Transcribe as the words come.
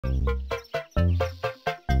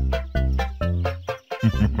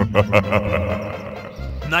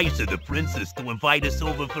Nice of the princess to invite us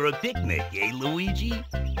over for a picnic, eh, Luigi?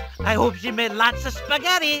 I hope she made lots of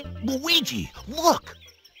spaghetti. Luigi, look!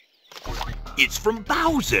 It's from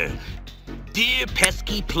Bowser. Dear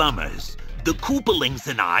pesky plumbers, the Koopalings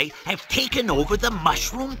and I have taken over the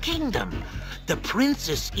Mushroom Kingdom. The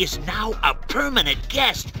princess is now a permanent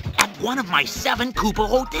guest at one of my 7 Koopa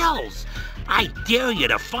hotels. I dare you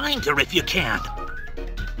to find her if you can.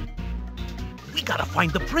 We gotta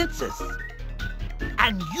find the princess.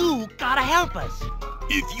 And you gotta help us.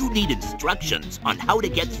 If you need instructions on how to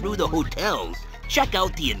get through the hotels, check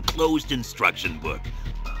out the enclosed instruction book.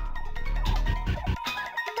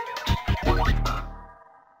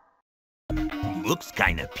 Looks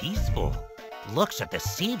kinda peaceful. Looks are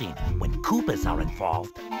deceiving when Koopas are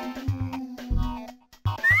involved.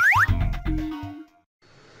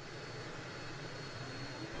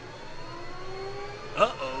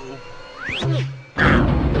 Uh-oh.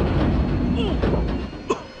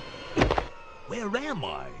 Where am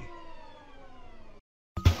I?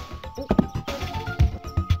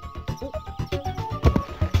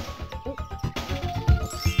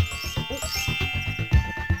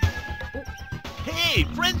 Hey,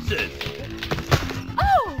 princess!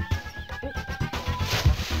 Oh!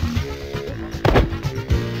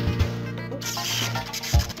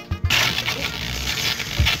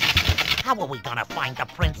 How are we gonna find the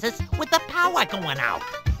princess with the power going out?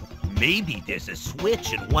 Maybe there's a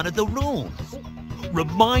switch in one of the rooms.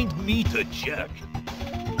 Remind me to check.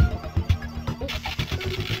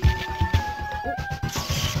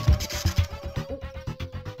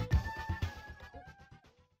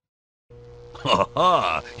 Ha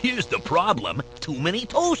ha! Here's the problem. Too many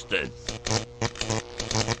toasters.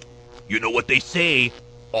 You know what they say?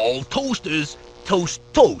 All toasters toast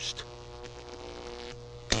toast.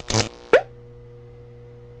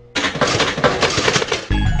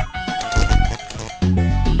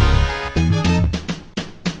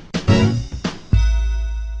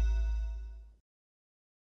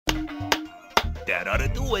 That ought to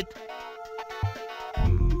do it.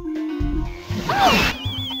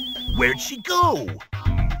 Where'd she go?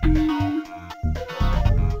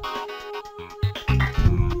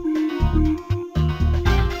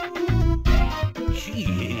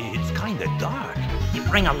 Gee, it's kinda dark. You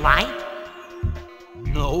bring a light?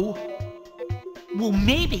 No. Well,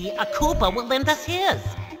 maybe a Koopa will lend us his,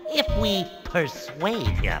 if we persuade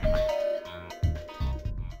him.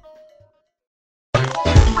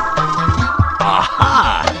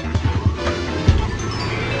 Aha!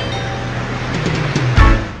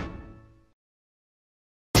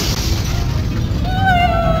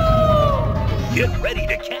 Get ready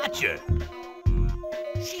to catch her.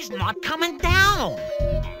 She's not coming down.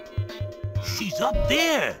 She's up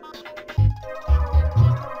there.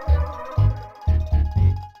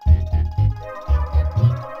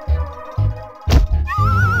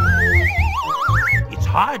 It's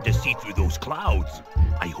hard to see through those clouds.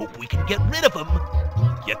 I hope we can get rid of them.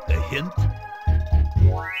 Get the hint?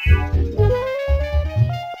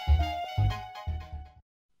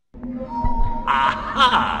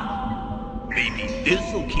 Aha! Maybe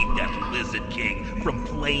this'll keep that Lizard King from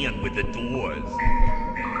playing with the doors.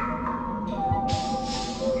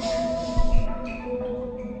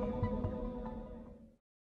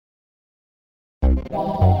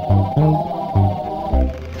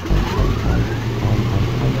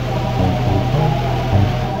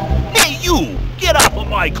 Hey, you! Get off of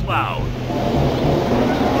my cloud!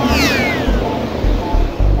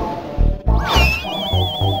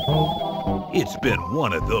 It's been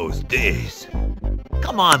one of those days.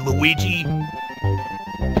 Come on, Luigi.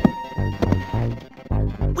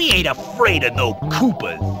 We ain't afraid of no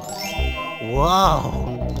Koopas.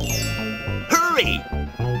 Whoa. Hurry!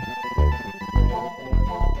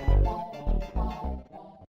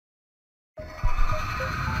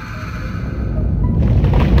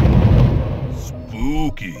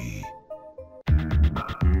 Spooky.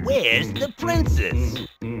 Where's the princess?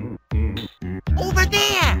 Over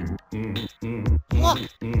there! Look,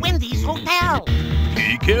 Wendy's hotel!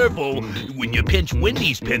 Be careful. When you pinch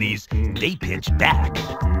Wendy's pennies, they pinch back.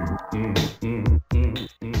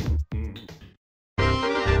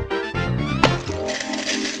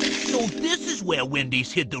 So this is where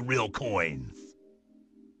Wendy's hid the real coins.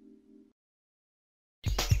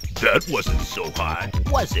 That wasn't so hard,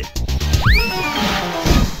 was it?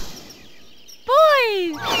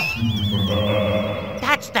 Boys!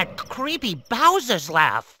 That's that creepy Bowser's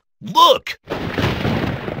laugh. Look!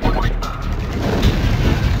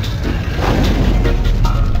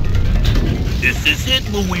 This is it,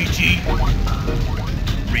 Luigi.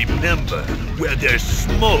 Remember, where there's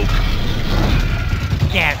smoke,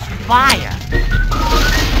 There's fire.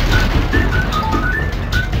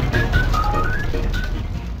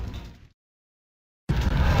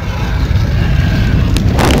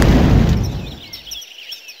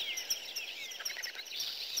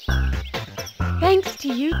 Thanks to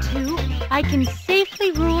you two, I can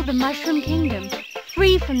safely rule the Mushroom Kingdom,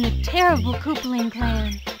 free from the terrible Koopaling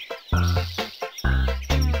clan.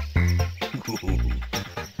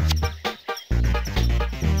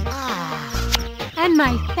 And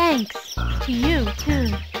my thanks to you, too.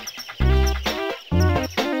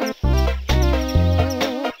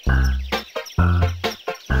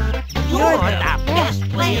 You're the best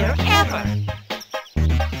player ever.